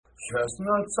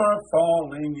Chestnuts are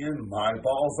falling and my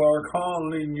balls are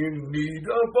calling in need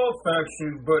of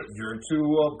affection, but you're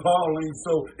too appalling.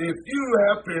 So if you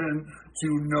happen to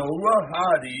know a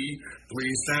hottie,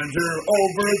 please send her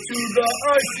over to the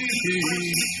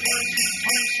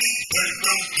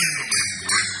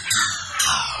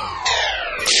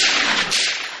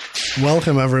ICP.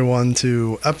 Welcome everyone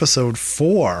to episode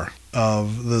 4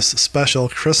 of this special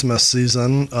Christmas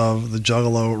season of the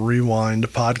Juggalo Rewind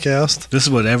podcast. This is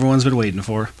what everyone's been waiting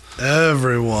for.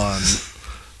 Everyone.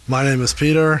 My name is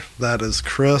Peter. That is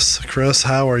Chris. Chris,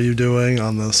 how are you doing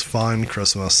on this fine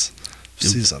Christmas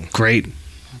season? Great.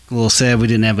 A little sad we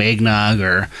didn't have eggnog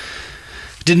or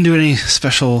didn't do any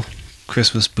special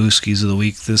Christmas booskies of the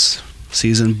week this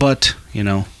season, but, you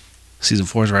know, season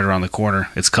 4 is right around the corner.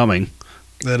 It's coming.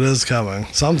 It is coming.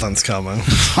 Something's coming.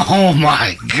 Oh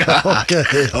my God.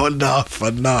 Okay, enough.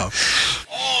 Oh my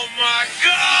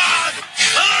God!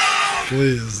 Oh!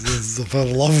 Please, this is for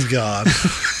the love of God.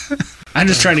 I'm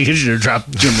just trying to get you to drop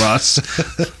Jim Ross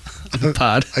on the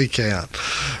pod. I can't.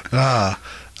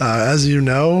 As you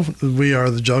know, we are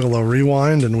the Juggalo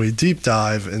Rewind, and we deep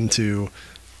dive into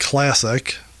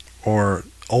classic or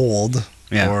old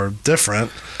or different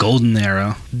golden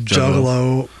era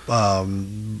Juggalo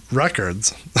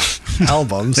records,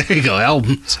 albums. There you go,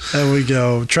 albums. And we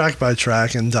go track by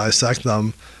track and dissect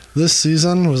them. This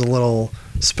season was a little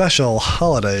special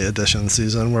holiday edition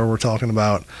season where we're talking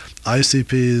about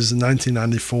ICP's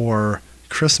 1994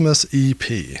 Christmas EP.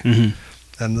 Mm-hmm.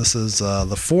 And this is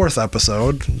the 4th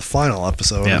episode, the final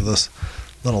episode of this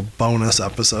little bonus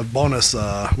episode. Bonus,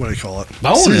 what do you call it?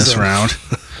 Bonus season. Round.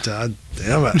 God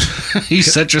damn it. You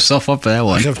set yourself up for that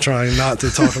one. I kept trying not to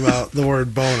talk about the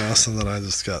word bonus, and then I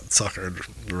just got suckered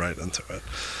right into it.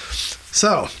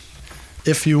 So,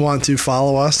 if you want to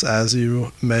follow us, as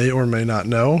you may or may not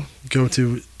know, go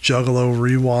to Juggalo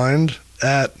Rewind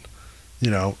at,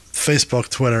 Facebook,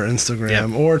 Twitter,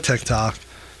 Instagram, or TikTok.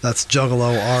 That's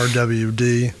Juggalo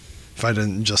RWD. If I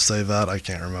didn't just say that, I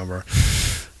can't remember.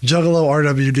 Juggalo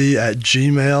RWD at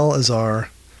Gmail is our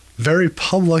very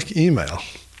public email.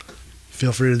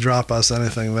 Feel free to drop us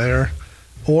anything there.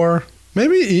 Or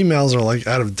maybe emails are like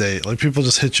out of date. Like people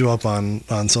just hit you up on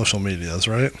social medias,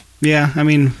 right? Yeah, I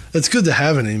mean... It's good to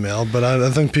have an email, but I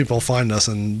think people find us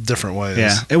in different ways.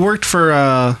 Yeah, it worked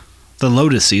for the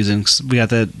Lotus season. We got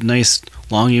that nice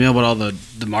long email about all the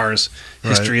Mars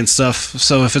history and stuff.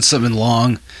 So if it's something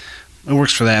long, it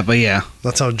works for that. But yeah.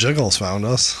 That's how Jiggles found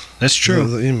us. That's true.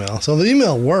 The email. So the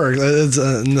email works. It's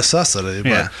a necessity.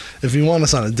 But if you want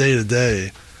us on a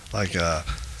day-to-day, like, hit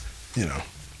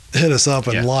us up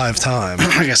in live time.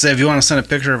 Like I said, if you want to send a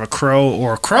picture of a crow,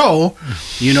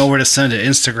 you know where to send it.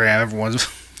 Instagram, everyone's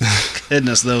hitting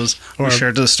us those. We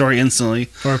share it to the story instantly.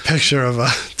 Or a picture of a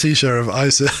t-shirt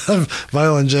of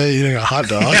Violent J eating a hot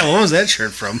dog. Yeah, what was that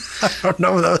shirt from? I don't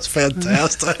know. That was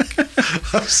fantastic.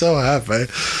 I'm so happy.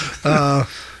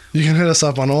 You can hit us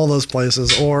up on all those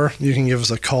places, or you can give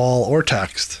us a call or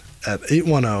text at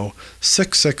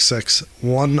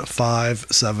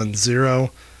 810-666-1570,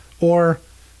 or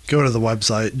go to the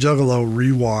website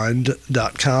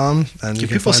juggalorewind.com. And can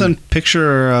people send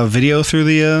picture or video through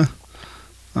the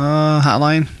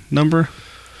hotline number?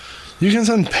 You can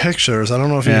send pictures. I don't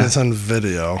know if you can send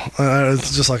video.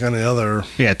 It's just like any other...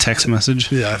 Yeah, text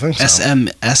message. Yeah, I think so.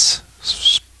 SMS,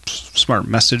 smart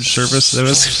message service. Is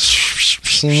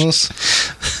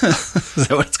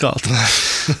that what it's called?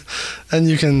 And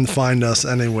you can find us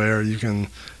anywhere. You can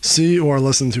see or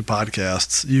listen to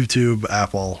podcasts. YouTube,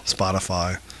 Apple,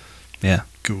 Spotify. Yeah.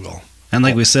 Google. And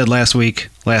like we said last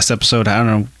episode, I don't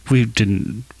know, we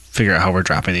didn't figure out how we're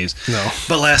dropping these. No.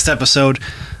 But last episode,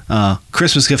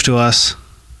 Christmas gift to us,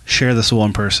 share this with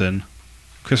one person.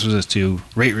 Christmas is to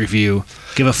rate, review,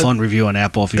 give a fun review on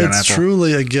Apple if you're on Apple. It's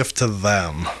truly a gift to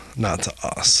them, not to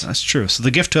us. That's true. So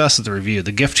the gift to us is the review.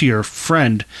 The gift to your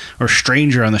friend or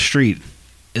stranger on the street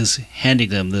is handing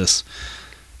them this.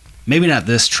 Maybe not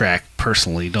this track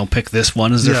personally. Don't pick this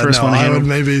one as their first one. I would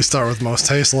maybe start with Most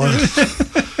Tasteless.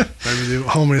 Maybe do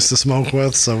Homies to Smoke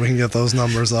With so we can get those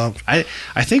numbers up. I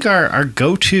think our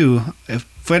go-to, if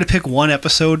we had to pick one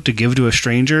episode to give to a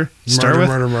stranger,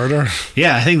 Murder.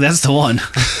 Yeah, I think that's the one.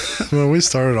 Well, we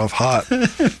started off hot.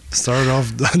 Started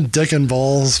off dick and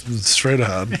balls straight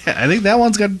ahead. Yeah, I think that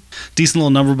one's got a decent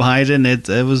little number behind it. And it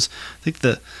was, I think,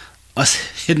 us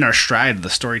hitting our stride, the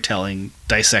storytelling,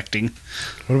 dissecting.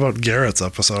 What about Garrett's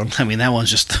episode? I mean, that one's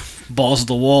just balls to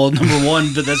the wall, number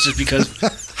one, but that's just because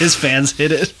his fans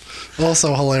hit it.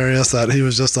 Also hilarious that he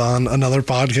was just on another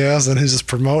podcast and he's just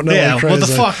promoting it Yeah, like what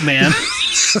crazy. the fuck, man?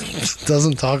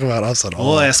 Doesn't talk about us at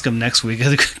all. We'll ask him next week at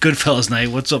the Goodfellas night.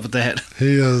 What's up with that?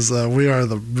 He is. We are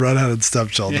the redheaded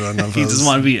stepchildren of He his. doesn't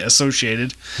want to be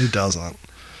associated. He doesn't.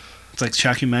 It's like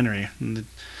documentary.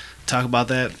 Talk about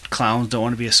that. Clowns don't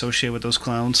want to be associated with those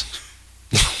clowns.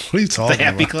 What are you talking The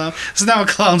happy about? clown. This is not what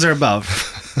clowns are about.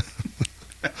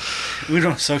 We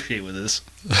don't associate with this.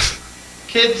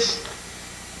 Kids,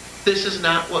 this is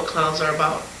not what clowns are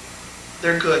about.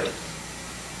 They're good.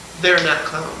 They're not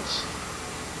clowns.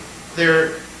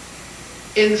 They're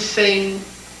insane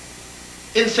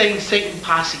Satan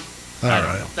posse. All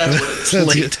right. That's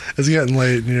what it is. It's getting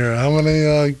late in here. How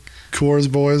many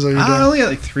Coors boys are you I doing? only got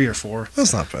like 3 or 4.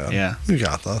 That's not bad. Yeah. You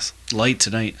got this. Light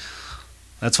tonight.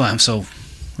 That's why I'm so.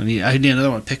 I need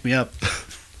another one to pick me up.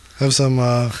 Have some.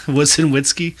 Woodson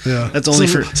whiskey. Yeah. That's only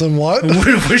for some what?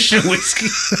 Michigan whiskey.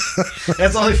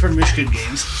 That's only for Michigan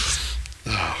games.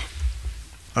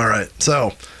 All right.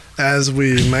 So, as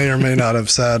we may or may not have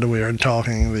said, we are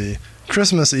talking the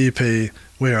Christmas EP.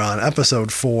 We are on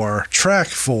episode 4, track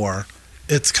 4.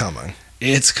 It's coming.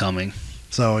 It's coming.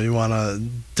 So, you want to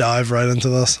dive right into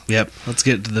this? Yep. Let's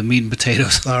get to the meat and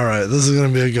potatoes. All right. This is going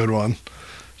to be a good one.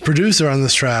 Producer on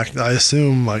this track, I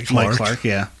assume Mike Clark. Mike Clark,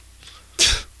 yeah.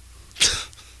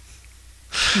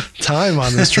 Time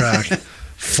on this track,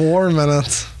 4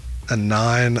 minutes and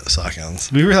 9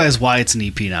 seconds. We realize why it's an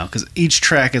EP now, because each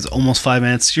track is almost 5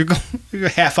 minutes. You're a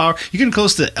half hour. You're getting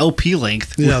close to LP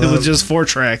length with just 4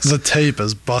 tracks. The tape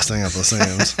is busting at the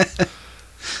seams.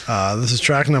 This is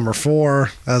track number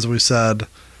 4. As we said,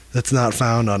 it's not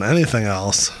found on anything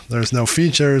else. There's no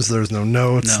features. There's no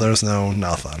notes. No. There's no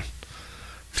nothing.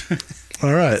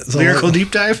 All right. So Lyrical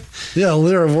deep dive? Yeah,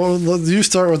 lyric. Well, you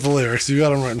start with the lyrics. You got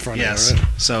them right in front Yes. of you,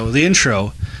 right? So the intro.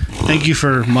 Thank you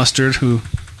for Mustard, who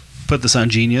put this on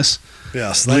Genius.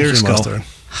 Yes, thank Lyrics you, go. Mustard.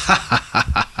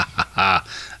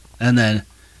 And then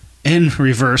in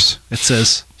reverse, it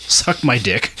says, suck my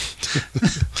dick.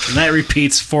 And that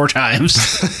repeats 4 times.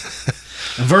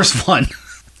 And verse 1.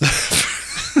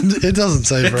 It doesn't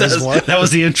say verse 1. That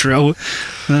was the intro. And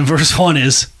then verse 1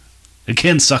 is,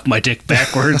 again, suck my dick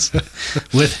backwards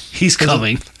with he's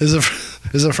coming. Is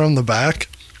it from the back?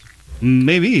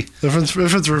 Maybe. If it's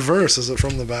reverse, is it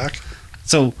from the back?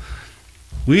 So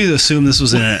we assume this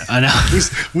was an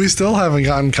We still haven't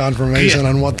gotten confirmation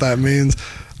on what that means.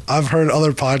 I've heard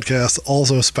other podcasts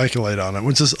also speculate on it,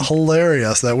 which is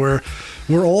hilarious that we're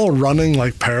all running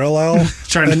like parallel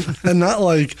and not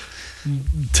like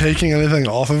taking anything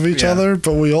off of each other,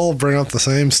 but we all bring up the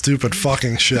same stupid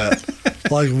fucking shit.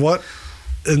 Like what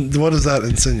does that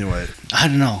insinuate? I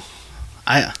don't know.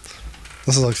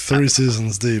 This is like 3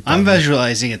 seasons deep. I'm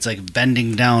visualizing it's like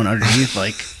bending down underneath,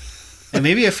 like, and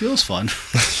maybe it feels fun.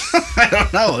 I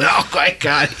don't know. Oh my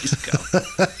god, he's going.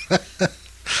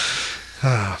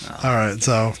 All right,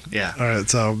 so Yeah. All right,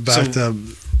 so back to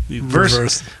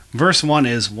reverse. Verse 1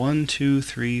 is 1, 2,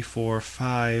 3, 4,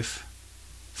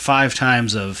 5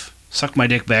 times of suck my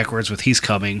dick backwards with he's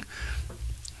coming.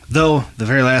 Though the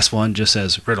very last one just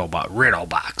says riddle box.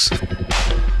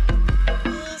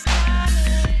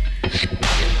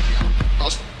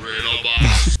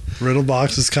 Riddle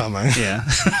box is coming. Yeah.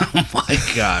 Oh my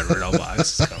god, riddle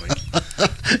box is coming.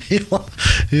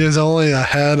 He is only a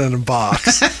head and a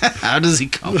box. How does he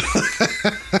come?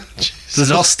 Does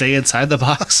it all stay inside the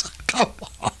box?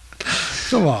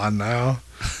 Come on now.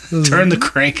 Turn the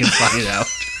crank and find out.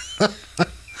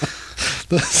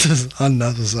 This is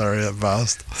unnecessary at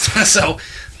best. So,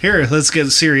 here, let's get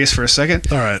serious for a second.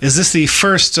 All right. Is this the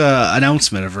first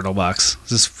announcement of Riddle Box? Is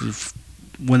this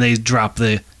when they drop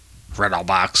the Riddle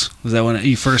Box? Was that when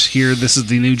you first hear this is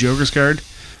the new Joker's card?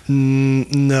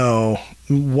 No.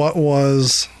 What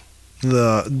was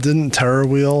didn't Terror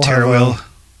Wheel have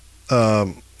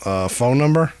a phone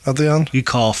number at the end? You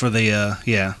call for the,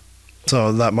 yeah.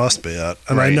 So that must be it.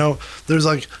 And I Right. know there's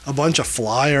like a bunch of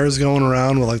flyers going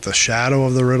around with like the shadow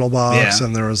of the Riddle Box, Yeah.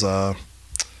 and there was a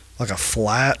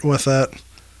flat with it.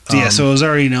 Yeah, so it was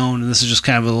already known, and this is just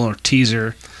kind of a little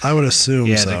teaser. I would assume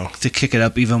Yeah, so. to kick it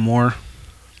up even more.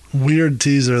 Weird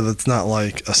teaser that's not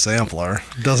like a sampler.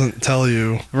 Doesn't tell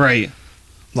you, Right.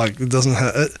 like, it doesn't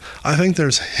have. I think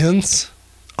there's hints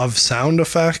of sound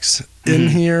effects in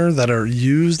here that are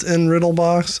used in Riddle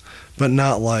Box, but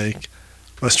not like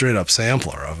a straight up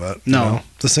sampler of it. you No. know?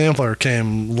 The sampler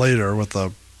came later with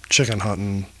the chicken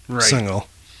hunting Right. single.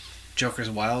 Joker's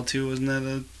Wild, too, wasn't that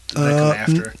did that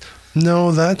come after?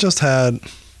 No, that just had.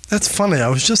 That's funny. I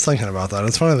was just thinking about that.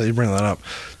 It's funny that you bring that up.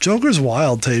 Joker's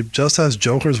Wild tape just has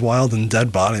Joker's Wild and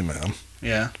Dead Body Man.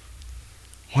 Yeah.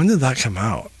 When did that come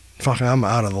out? Fucking, I'm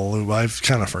out of the loop. I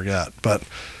kind of forget. But,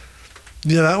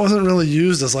 yeah, that wasn't really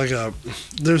used as like a...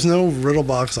 There's no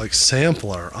Riddlebox, like,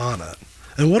 sampler on it.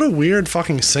 And what a weird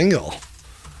fucking single.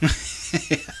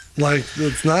 Like,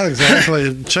 it's not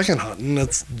exactly chicken hunting.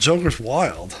 It's Joker's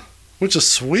Wild. Which is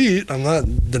sweet. I'm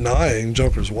not denying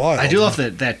Joker's Wild. I do love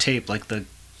that tape, like the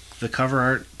cover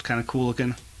art, kind of cool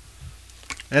looking.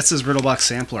 That's his Riddlebox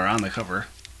sampler on the cover.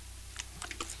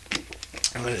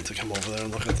 I need to come over there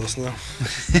and look at this now.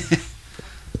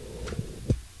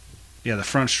 Yeah, the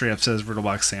front straight up says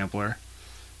Riddlebox sampler.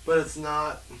 But it's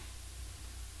not.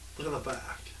 Look at the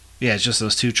back. Yeah, it's just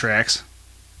those 2 tracks.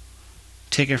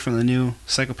 Taken from the new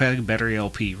Psychopathic Battery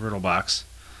LP, Riddlebox.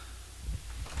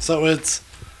 So it's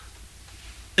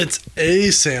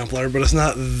a sampler, but it's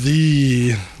not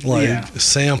the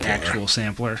sampler. Actual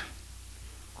sampler.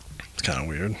 It's kind of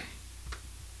weird.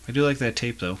 I do like that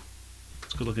tape though.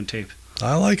 It's a good looking tape.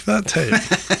 I like that tape.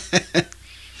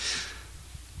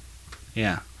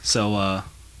 Yeah. So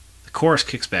the chorus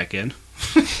kicks back in.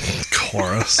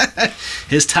 Chorus.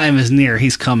 His time is near.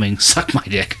 He's coming. Suck my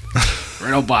dick.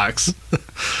 Riddlebox.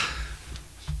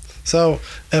 So,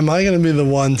 am I going to be the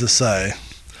one to say?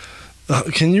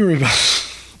 Can you?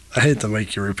 I hate to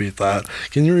make you repeat that.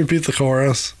 Can you repeat the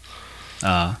chorus?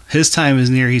 His time is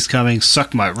near. He's coming.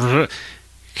 Suck my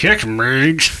kick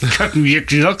me. Suck me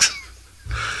dick.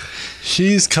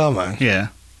 He's coming. Yeah.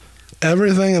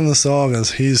 Everything in the song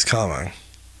is he's coming.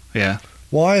 Yeah.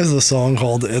 Why is the song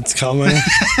called It's Coming?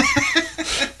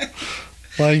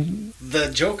 Like, the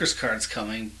Joker's card's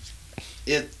coming.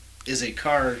 It is a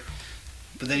card,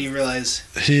 but then you realize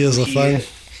he is a thing.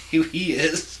 Who he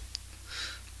is.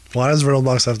 Why does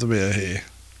Riddlebox have to be a he?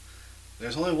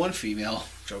 There's only one female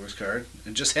Joker's card.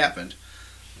 It just happened.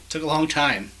 Took a long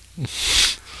time.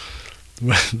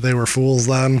 They were fools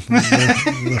then.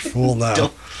 They're fooled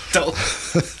now. Don't.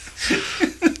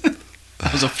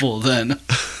 I was a fool then.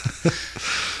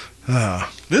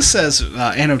 This says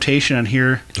annotation on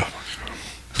here.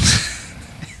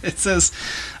 It says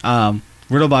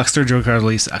Riddlebox third Joker card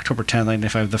released October 10th,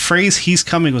 1995. The phrase "He's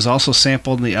coming" was also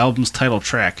sampled in the album's title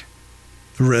track.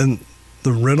 The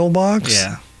Riddlebox?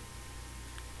 Yeah.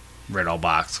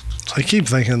 Riddlebox. I keep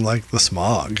thinking like the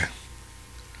Smog.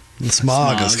 The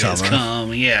Smog is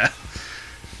coming. Yeah.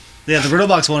 Yeah, the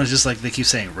Riddlebox one is just like they keep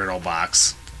saying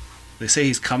Riddlebox. They say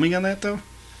he's coming on that though?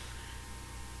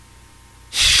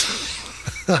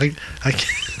 I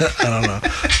don't know.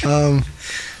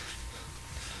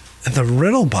 The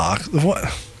Riddlebox. What?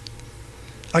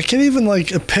 I can't even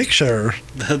like picture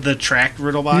the track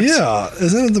Riddlebox. Yeah,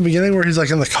 isn't it the beginning where he's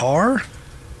like in the car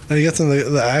and he gets in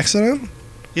the accident?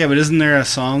 Yeah, but isn't there a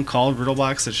song called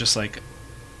Riddlebox that's just like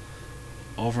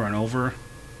over and over?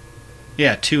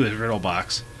 Yeah, 2 is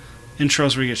Riddlebox.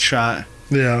 Intros where he gets shot.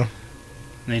 Yeah. And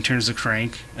then he turns the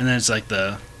crank, and then it's like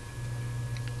the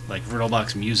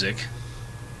Riddlebox music.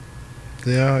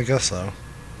 Yeah, I guess so.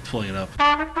 Pulling it up.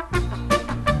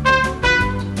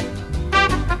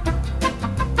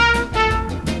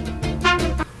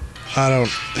 I don't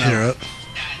hear it.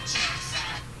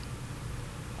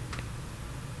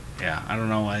 Yeah, I don't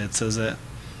know why it says that.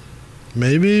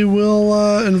 Maybe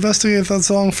we'll investigate that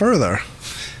song further.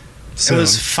 It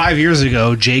was 5 years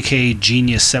ago. JK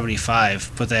Genius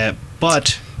 75 put that,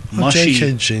 but Mushy.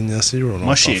 JK Genius, you don't know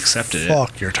Mushy what the accepted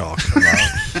fuck you're talking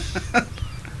about.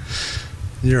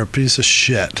 You're a piece of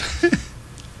shit.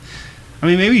 I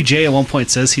mean, maybe Jay at one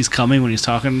point says he's coming when he's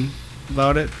talking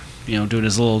about it. You know, doing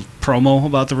his little promo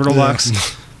about the Riddlebox. Yeah.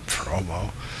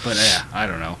 Promo. But yeah, I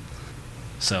don't know.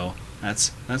 So that's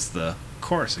the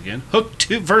chorus again. Hook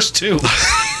 2, verse 2.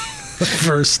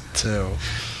 Verse 2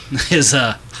 is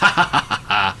ha ha ha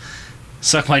ha.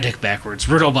 Suck my dick backwards.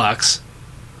 Riddlebox.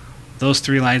 Those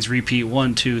 3 lines repeat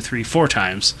 1, 2, 3, 4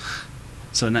 times.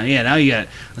 So now you got,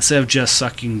 instead of just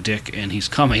sucking dick and he's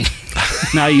coming,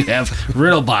 now you have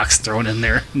Riddlebox thrown in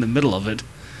there in the middle of it.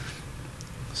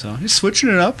 So he's switching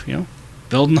it up, you know,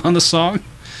 building on the song.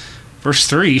 Verse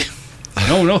 3,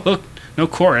 no hook, no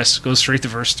chorus, goes straight to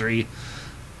verse 3,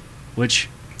 which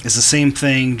is the same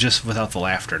thing, just without the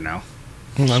laughter now.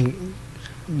 I'm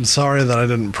sorry that I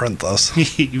didn't print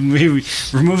this. You maybe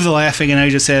remove the laughing, and now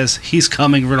he just says, "He's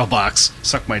coming, Riddlebox.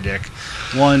 Suck my dick."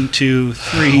 1, 2,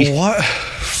 3, What?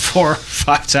 4,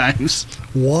 5 times.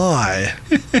 Why?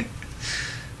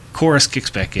 Chorus kicks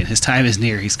back in. His time is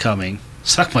near. He's coming.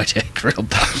 Suck my dick,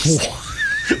 Riddlebox.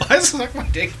 Why is suck my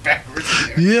dick backwards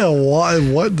in there? Yeah, why?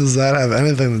 What does that have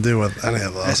anything to do with any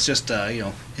of That's this? just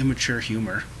immature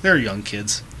humor. They're young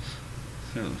kids.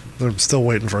 They're still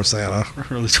waiting for Santa.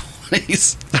 Early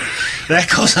 20s. That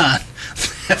goes on.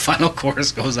 That final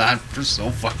chorus goes on for so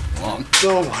fucking long.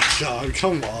 Oh my god,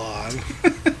 come on.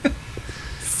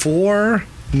 4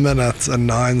 minutes and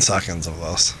 9 seconds of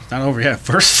this. Not over yet.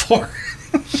 Verse 4.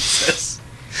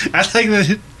 I think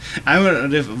that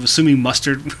I'm assuming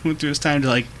Mustard went through his time to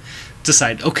like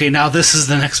decide. Okay, now this is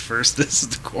the next verse. This is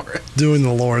the chorus. Doing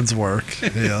the Lord's work. He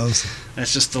is.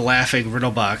 That's just the laughing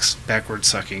riddle box backward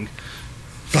sucking,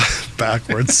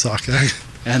 Backwards sucking.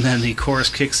 and then the chorus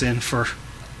kicks in for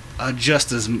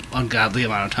just as ungodly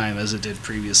amount of time as it did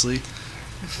previously.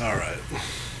 All right.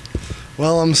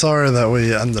 Well, I'm sorry that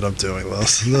we ended up doing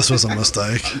this. This was a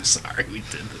mistake. I'm sorry we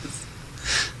did this.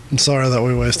 I'm sorry that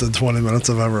we wasted 20 minutes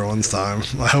of everyone's time.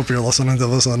 I hope you're listening to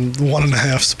this on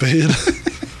 1.5 speed.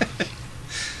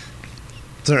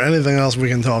 Is there anything else we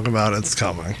can talk about? It's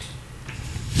coming.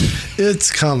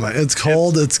 It's coming. It's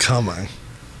cold. It's coming.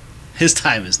 His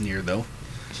time is near, though.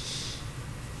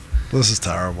 This is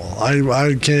terrible. I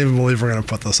can't even believe we're going to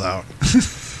put this out.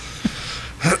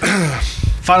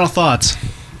 Final thoughts.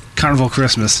 Carnival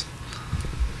Christmas.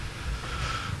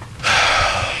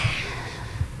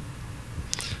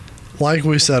 Like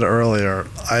we said earlier,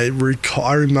 I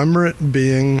remember it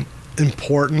being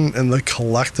important in the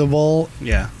collectible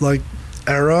Yeah,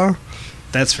 era,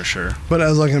 that's for sure. but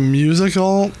as like a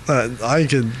musical, I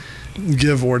could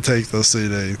give or take the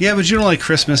CD. Yeah, but you don't like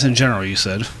Christmas in general, you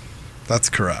said. That's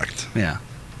correct. Yeah.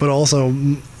 But also,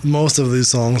 most of these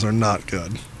songs are not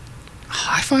good.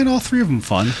 I find all three of them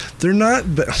fun. They're not.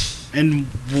 And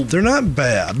They're not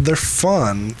bad. They're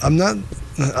fun. I'm not.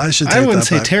 I should. Take I wouldn't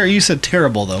that say back. You said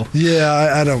terrible, though.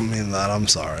 Yeah, I don't mean that. I'm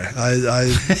sorry.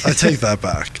 I take that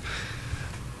back.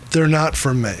 They're not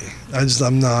for me.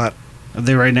 I'm not. Are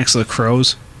they right next to the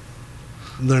Crows?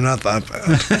 They're not that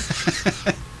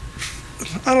bad.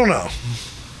 I don't know.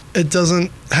 It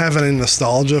doesn't have any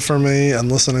nostalgia for me,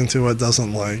 and listening to it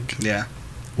doesn't Yeah.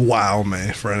 wow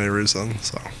me for any reason.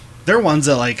 So They're ones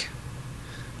that,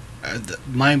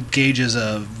 my gauge is,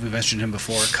 we mentioned him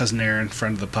before, Cousin Aaron,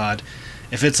 friend of the pod.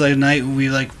 If it's a night we,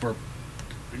 were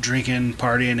drinking,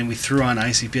 partying, and we threw on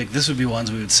ICP, this would be ones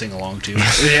we would sing along to.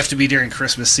 It'd have to be during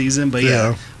Christmas season, but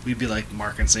Yeah. we'd be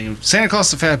marking, singing. Santa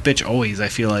Claus the Fat Bitch always, I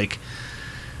feel like,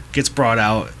 gets brought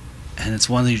out, and it's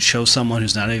one that you'd show someone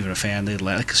who's not even a fan. They'd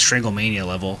like a Stranglemania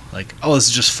level. Oh, this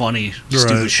is just funny,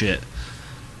 stupid Right. shit.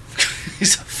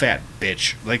 He's a fat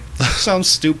bitch. Sounds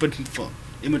stupid and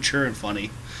immature and funny.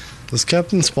 does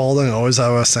Captain Spaulding always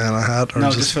have a Santa hat? Or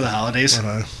No, just for the holidays.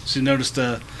 Okay. So you noticed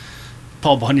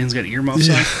Paul Bunyan's got earmuffs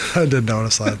Yeah, on, I did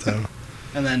notice that too.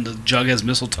 and then the jug has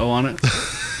mistletoe on it.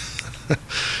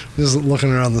 Just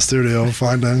looking around the studio,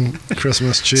 finding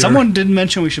Christmas cheer. Someone did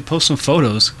mention we should post some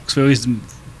photos, because we always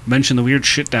mention the weird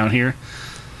shit down here.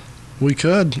 We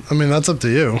could. I mean, that's up to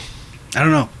you. I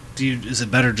don't know. Is it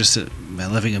better just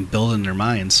living and building their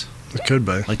minds? It could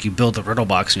be. Like you build the riddle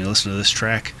box when you listen to this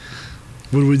track.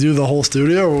 Would we do the whole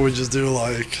studio, or would we just do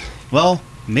Well,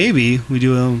 maybe we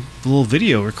do a little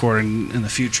video recording in the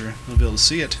future. We'll be able to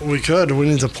see it. We could. We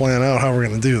need to plan out how we're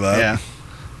going to do that. Yeah.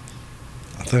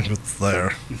 I think it's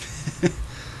there.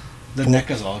 The neck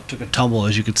is all took a tumble,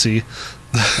 as you could see.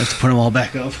 I have to put them all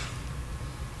back up.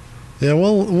 Yeah,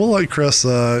 we'll let Chris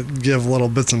give little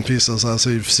bits and pieces as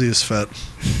he sees fit.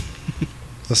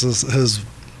 This is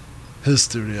his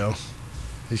studio.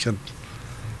 He can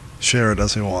share it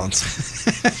as he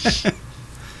wants.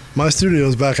 My studio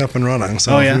is back up and running,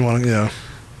 so Oh, if yeah? you want to,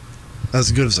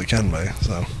 as good as it can be.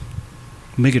 So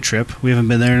Make a trip. We haven't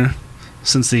been there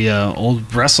since the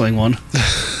old wrestling one.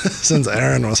 since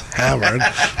Aaron was hammered,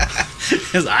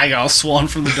 His eye got all swollen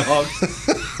from the dog.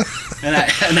 and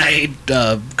I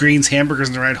ate Green's hamburgers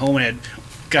on the ride home, and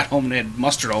got home and had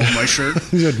mustard all over my shirt.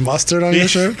 you had mustard on your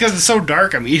shirt. Because it's so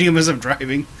dark, I'm eating them as I'm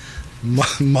driving.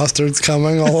 Mustard's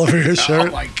coming all over your Oh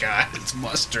shirt. my god, it's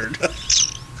mustard.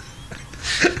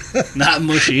 Not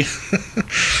mushy.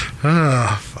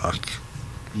 Ah, fuck.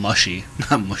 Mushy.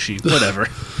 Not mushy. Whatever.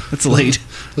 It's late.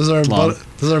 Does Long.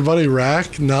 our buddy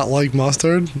Rack not like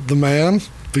mustard? The man,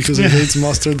 because he hates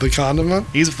mustard, the condiment.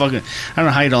 He's a fucking... I don't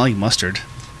know how you don't like mustard.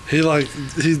 He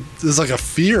there's like a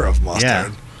fear of mustard.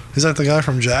 Yeah. He's like the guy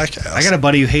from Jackass. I got a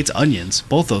buddy who hates onions.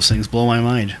 Both those things blow my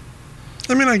mind.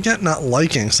 I mean, I get not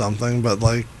liking something, but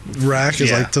Rack is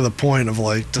Yeah. to the point of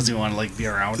Doesn't want to be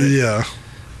around it. yeah,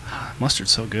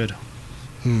 Mustard's so good.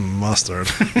 mustard.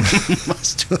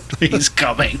 Mustard. He's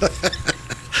coming.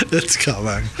 It's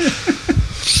coming.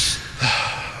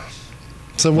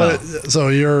 So what? So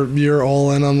you're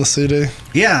all in on the CD?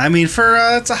 Yeah, I mean,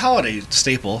 it's a holiday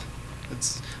staple.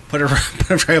 It's put it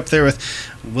right up there with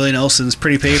Willie Nelson's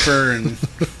Pretty Paper and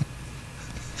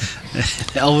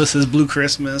Elvis's Blue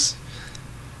Christmas.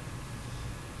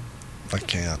 I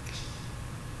can't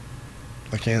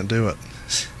do it.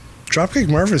 Dropkick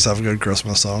Murphys have a good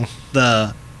Christmas song.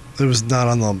 The It was not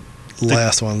on the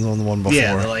last one, on the one before.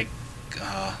 Yeah, they're like,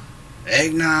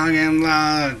 eggnog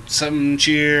and some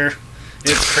cheer.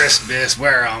 It's Christmas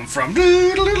where I'm from. No,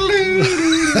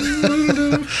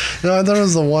 I thought it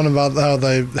was the one about how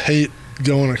they hate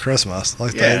going to Christmas.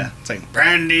 Like Yeah, it's like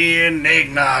brandy and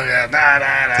eggnog, da da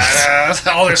da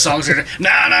da. All their songs are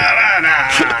na na na na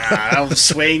na.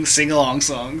 Swaying sing-along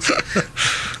songs.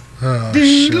 Oh,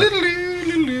 shit.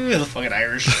 The fucking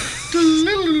Irish.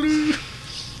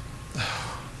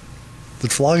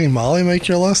 Did Flogging Molly make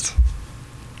your list?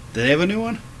 Did they have a new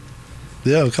one?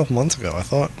 Yeah, a couple months ago, I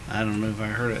thought. I don't know if I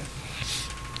heard it.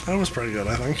 That was pretty good,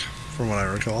 I think, from what I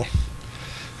recall.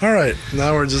 All right,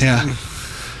 now we're just... Yeah.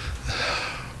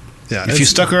 Yeah. If you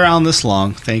stuck around this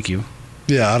long, thank you.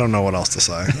 Yeah, I don't know what else to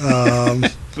say.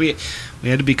 We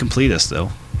had to be completists, though.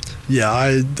 Yeah,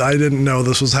 I didn't know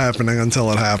this was happening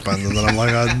until it happened, and then I'm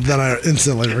like, I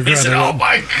instantly regretted it. Oh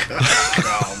my god!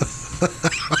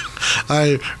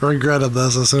 I regretted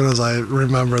this as soon as I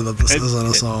remember that this isn't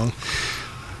a song.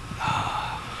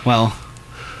 Well,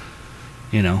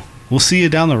 we'll see you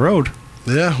down the road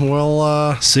Yeah,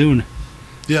 well, soon.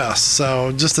 yes,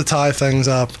 so just to tie things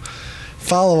up,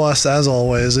 follow us as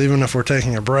always, even if we're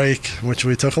taking a break, which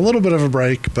we took a little bit of a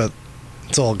break, but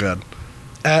it's all good.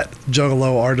 At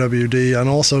Juggalo RWD on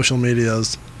all social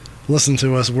medias. Listen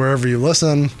to us wherever you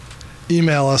listen.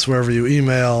 Email us wherever you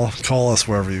email. Call us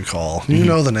wherever you call. You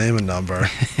know the name and number.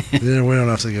 Yeah, we don't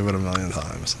have to give it a million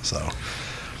times. So,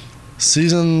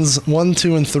 seasons 1,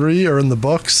 2, and 3 are in the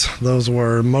books. Those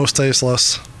were Most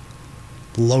Tasteless,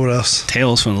 Lotus,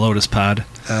 Tales from the Lotus Pod.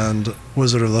 and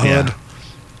Wizard of the Hood.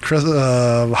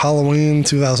 Halloween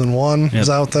 2001 is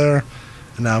out there.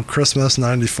 And now Christmas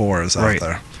 94 is out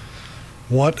there.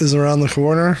 What is around the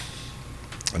corner?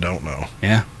 I don't know.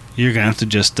 Yeah, you're gonna have to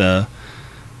just put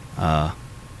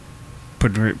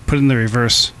in the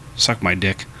reverse, suck my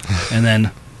dick, and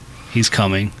then he's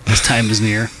coming. His time is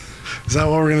near. Is that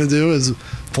what we're gonna do? Is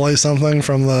play something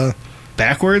from the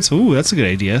backwards? Ooh, that's a good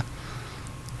idea.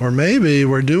 Or maybe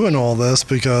we're doing all this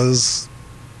because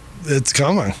it's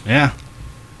coming. Yeah.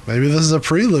 Maybe this is a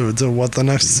prelude to what the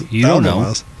next album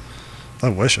is. I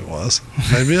wish it was.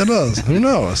 Maybe it is. Who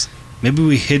knows? Maybe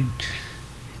we hid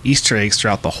Easter eggs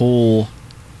throughout the whole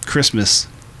Christmas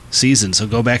season. So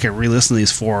go back and re-listen to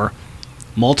these 4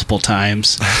 multiple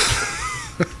times.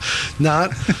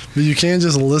 But you can't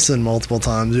just listen multiple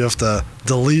times. You have to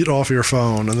delete off your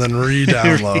phone and then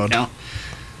re-download.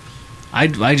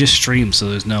 I just stream,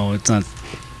 so it's not.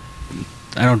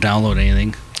 I don't download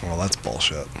anything. Well, that's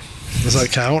bullshit. Does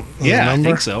that count? Yeah, I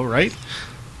think so. Right?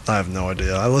 I have no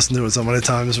idea. I listen to it so many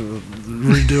times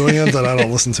redoing it that I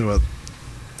don't listen to it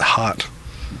hot.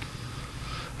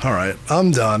 All right,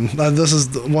 I'm done. This is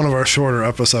one of our shorter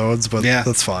episodes, but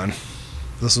that's fine.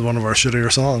 This is one of our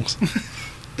shittier songs.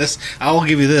 I will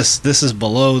give you this. This is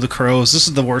Below the Crows. This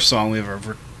is the worst song we've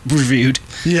ever reviewed.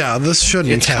 Yeah, this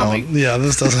shouldn't count. Coming. Yeah,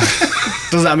 this doesn't.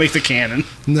 Does not make the canon.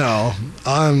 No,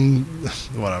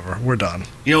 whatever. We're done.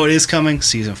 You know what is coming?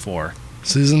 Season 4.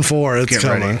 Season 4, it's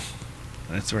coming. Ready.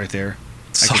 It's right there.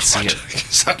 I can see it.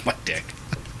 Suck my dick.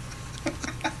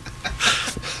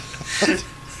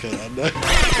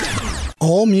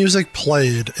 All music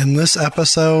played in this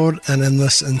episode and in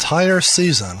this entire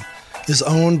season is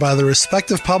owned by the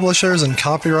respective publishers and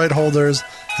copyright holders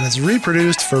and is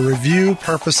reproduced for review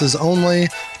purposes only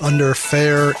under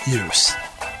fair use.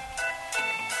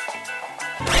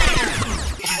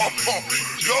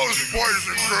 Those boys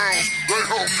and girls, they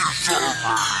hope you serve me.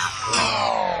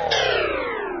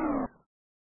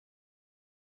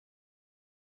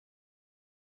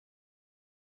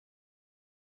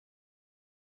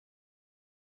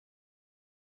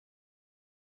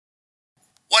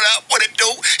 What up, what it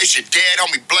do? It's your dad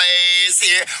homie Blaze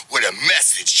here with a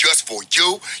message just for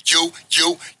you, and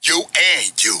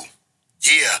you.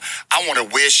 Yeah, I want to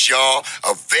wish y'all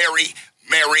a very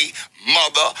merry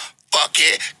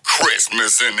motherfucking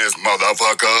Christmas in this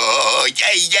motherfucker.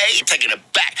 Yay, taking it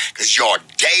back, because y'all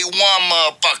day one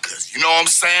motherfuckers. You know what I'm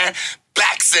saying?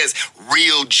 Back says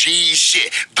real G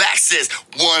shit. Back says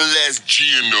one less G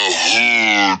in the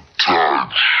hood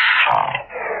type.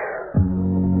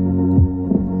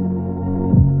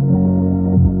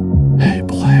 Hey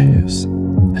Blaze,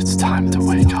 it's time to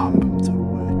wake up.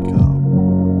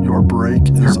 Your break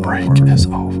is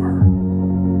over.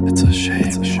 It's a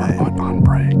shame you were put on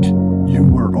break. You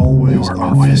were always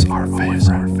our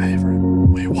favorite.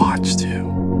 We watched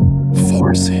you.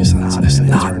 4 seasons is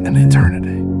not an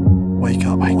eternity. Wake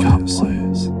up,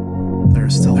 Blaze.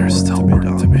 There's still work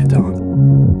to be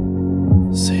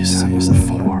done. Season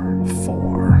 4.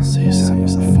 Season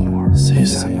 4.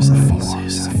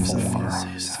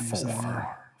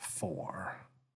 Bye.